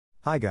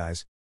Hi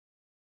guys.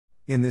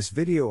 In this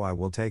video I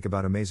will take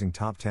about amazing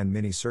top 10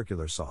 mini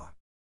circular saw.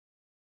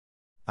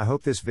 I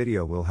hope this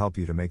video will help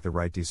you to make the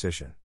right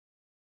decision.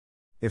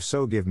 If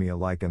so, give me a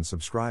like and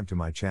subscribe to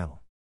my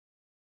channel.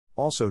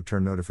 Also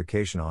turn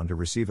notification on to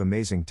receive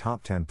amazing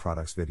top 10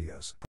 products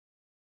videos.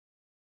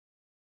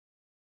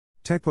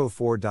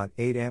 TECCPO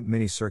 4.8 amp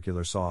mini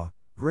circular saw,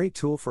 great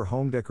tool for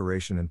home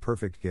decoration and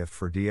perfect gift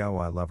for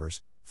DIY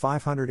lovers.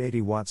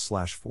 580 watts /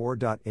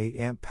 4.8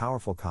 amp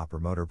powerful copper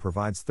motor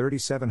provides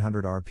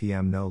 3700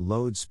 RPM no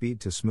load speed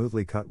to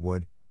smoothly cut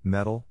wood,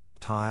 metal,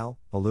 tile,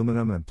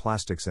 aluminum and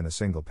plastics in a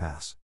single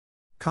pass.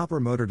 Copper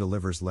motor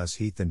delivers less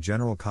heat than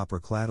general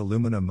copper-clad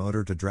aluminum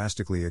motor to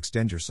drastically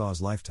extend your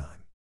saw's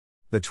lifetime.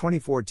 The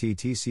 24T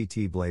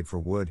TCT blade for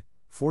wood,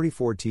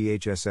 44T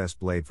HSS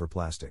blade for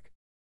plastic.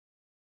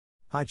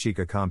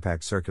 High-Chica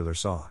compact circular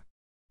saw.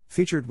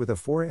 Featured with a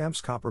 4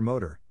 amps copper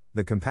motor,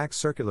 the compact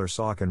circular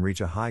saw can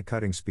reach a high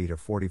cutting speed of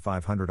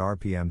 4500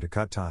 RPM to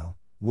cut tile,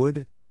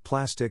 wood,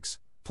 plastics,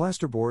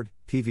 plasterboard,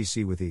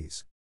 PVC with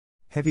ease.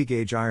 Heavy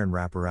gauge iron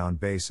wraparound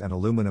base and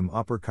aluminum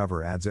upper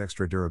cover adds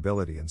extra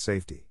durability and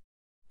safety.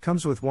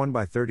 Comes with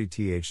 1x30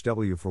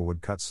 THW for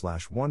wood cut /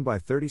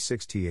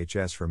 1x36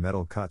 THS for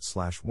metal cut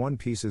 / 1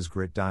 pieces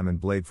grit diamond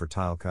blade for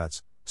tile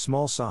cuts.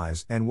 Small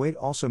size and weight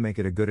also make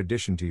it a good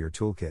addition to your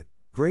toolkit,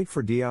 great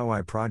for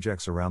DIY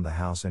projects around the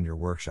house and your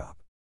workshop.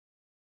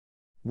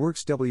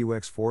 Worx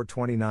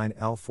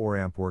WX429L 4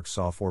 amp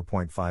WORXSAW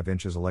 4.5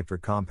 inches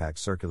electric compact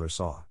circular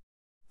saw.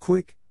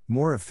 Quick,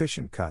 more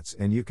efficient cuts,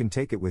 and you can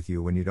take it with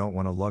you when you don't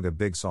want to lug a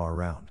big saw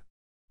around.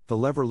 The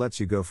lever lets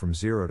you go from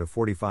 0 to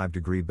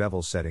 45-degree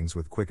bevel settings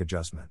with quick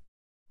adjustment.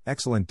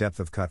 Excellent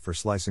depth of cut for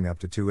slicing up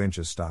to 2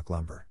 inches stock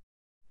lumber.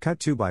 Cut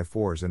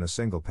 2x4s in a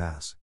single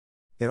pass.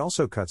 It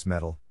also cuts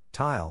metal,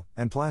 tile,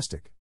 and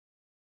plastic.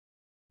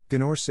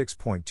 Ginour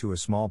 6.2 a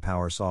small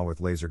power saw with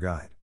laser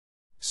guide.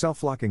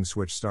 Self-locking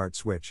switch start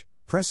switch,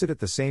 press it at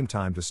the same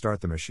time to start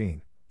the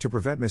machine, to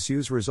prevent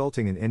misuse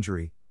resulting in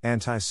injury.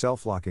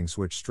 Anti-self-locking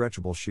switch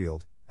stretchable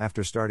shield,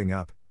 after starting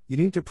up, you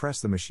need to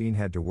press the machine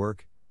head to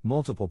work,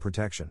 multiple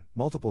protection,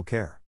 multiple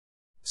care.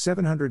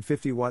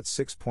 750 watts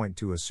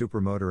 6.2 a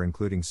super motor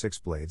including 6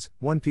 blades,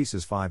 1 piece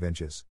is 5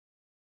 inches.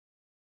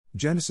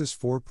 Genesis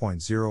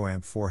 4.0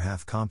 amp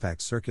 4/2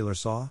 compact circular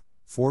saw,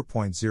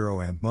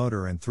 4.0 amp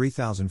motor and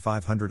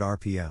 3500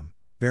 RPM,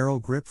 barrel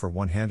grip for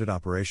one-handed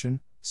operation.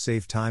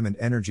 Save time and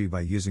energy by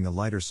using a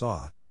lighter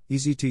saw,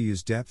 easy to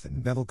use depth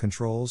and bevel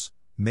controls,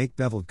 make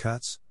beveled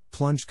cuts,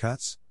 plunge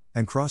cuts,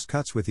 and cross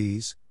cuts with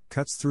ease,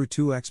 cuts through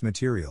 2x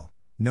material,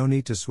 no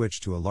need to switch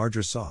to a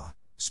larger saw,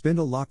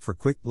 spindle lock for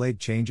quick blade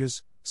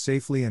changes,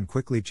 safely and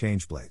quickly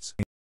change blades.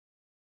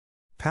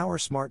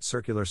 PowerSmart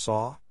Circular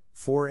Saw,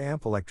 4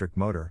 amp electric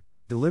motor,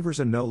 delivers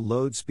a no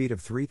load speed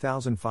of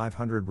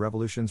 3500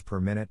 revolutions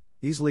per minute,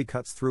 easily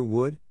cuts through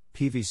wood,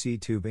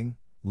 PVC tubing,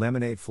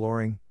 laminate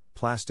flooring,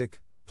 plastic,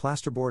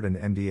 plasterboard and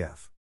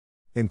MDF.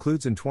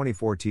 Includes an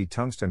 24T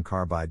tungsten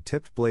carbide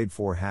tipped blade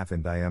 4/2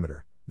 in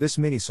diameter. This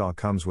mini saw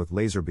comes with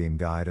laser beam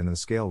guide and a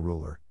scale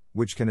ruler,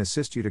 which can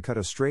assist you to cut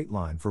a straight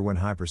line for when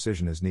high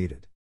precision is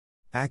needed.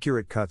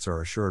 Accurate cuts are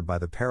assured by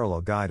the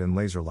parallel guide and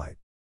laser light.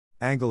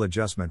 Angle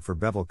adjustment for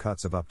bevel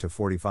cuts of up to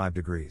 45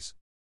 degrees.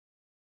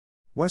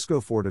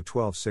 WORXSAW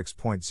 4-12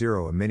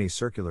 6.0 a mini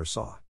circular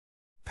saw.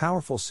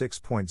 Powerful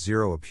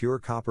 6.0 a pure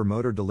copper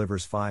motor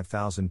delivers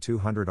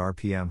 5200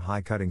 RPM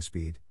high cutting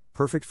speed.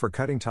 Perfect for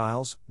cutting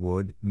tiles,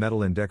 wood,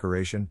 metal in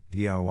decoration,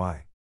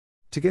 DIY.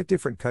 To get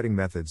different cutting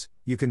methods,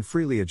 you can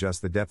freely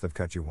adjust the depth of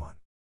cut you want.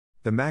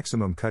 The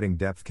maximum cutting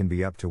depth can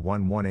be up to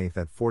 1/1/8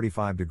 at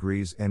 45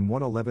 degrees and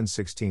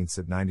 1/11/16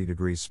 at 90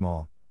 degrees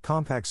small,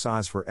 compact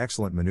size for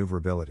excellent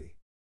maneuverability.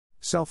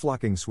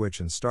 Self-locking switch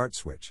and start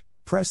switch,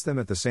 press them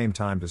at the same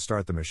time to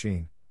start the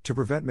machine, to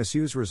prevent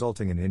misuse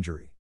resulting in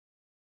injury.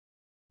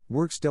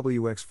 Worx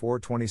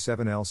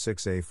WX427L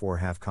 6A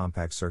 4/2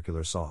 compact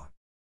circular saw.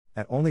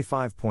 At only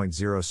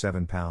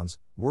 5.07 pounds,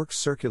 Worx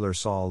Circular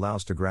Saw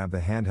allows to grab the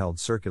handheld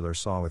circular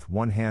saw with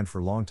one hand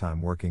for long time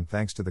working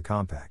thanks to the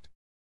compact.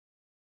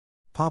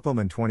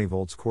 POPOMAN 20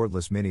 volts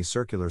cordless mini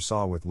circular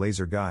saw with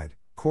laser guide,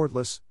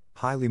 cordless,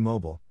 highly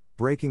mobile,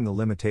 breaking the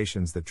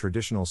limitations that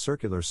traditional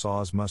circular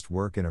saws must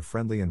work in a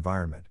friendly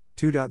environment.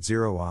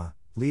 2.0 Ah,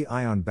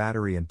 Li-ion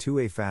battery and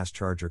 2A fast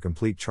charger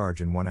complete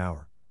charge in 1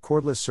 hour.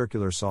 Cordless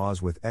circular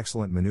saws with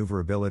excellent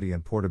maneuverability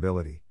and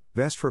portability.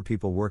 Best for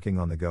people working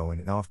on the go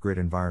in off-grid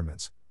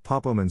environments.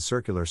 POPOMAN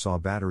circular saw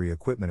battery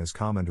equipment is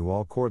common to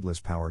all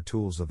cordless power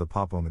tools of the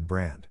POPOMAN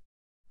brand.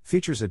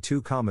 Features a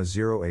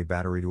 2,0A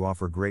battery to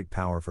offer great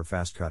power for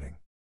fast cutting.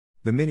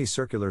 The mini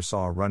circular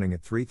saw running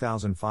at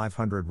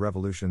 3500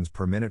 revolutions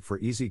per minute for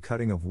easy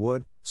cutting of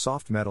wood,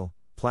 soft metal,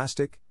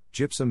 plastic,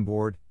 gypsum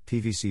board,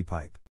 PVC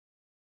pipe.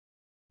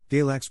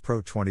 GALAX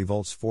PRO 20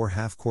 volts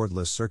 4/2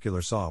 cordless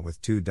circular saw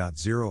with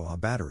 2.0 Ah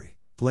battery,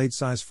 blade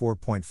size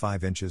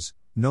 4.5 inches.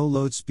 No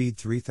load speed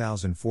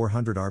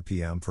 3400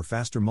 RPM for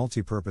faster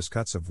multi-purpose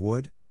cuts of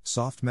wood,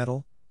 soft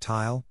metal,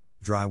 tile,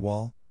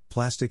 drywall,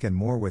 plastic and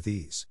more with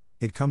ease.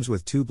 It comes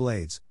with 2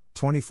 blades,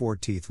 24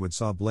 teeth wood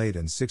saw blade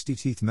and 60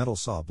 teeth metal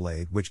saw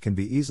blade, which can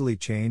be easily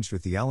changed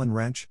with the Allen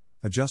wrench.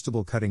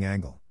 Adjustable cutting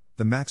angle.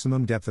 The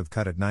maximum depth of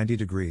cut at 90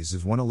 degrees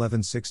is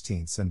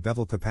 1/11/16 and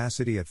bevel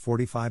capacity at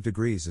 45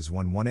 degrees is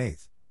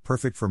 1/1/8.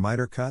 Perfect for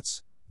miter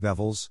cuts,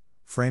 bevels,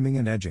 framing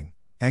and edging.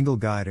 Angle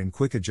guide and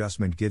quick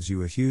adjustment gives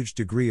you a huge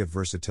degree of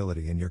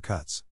versatility in your cuts.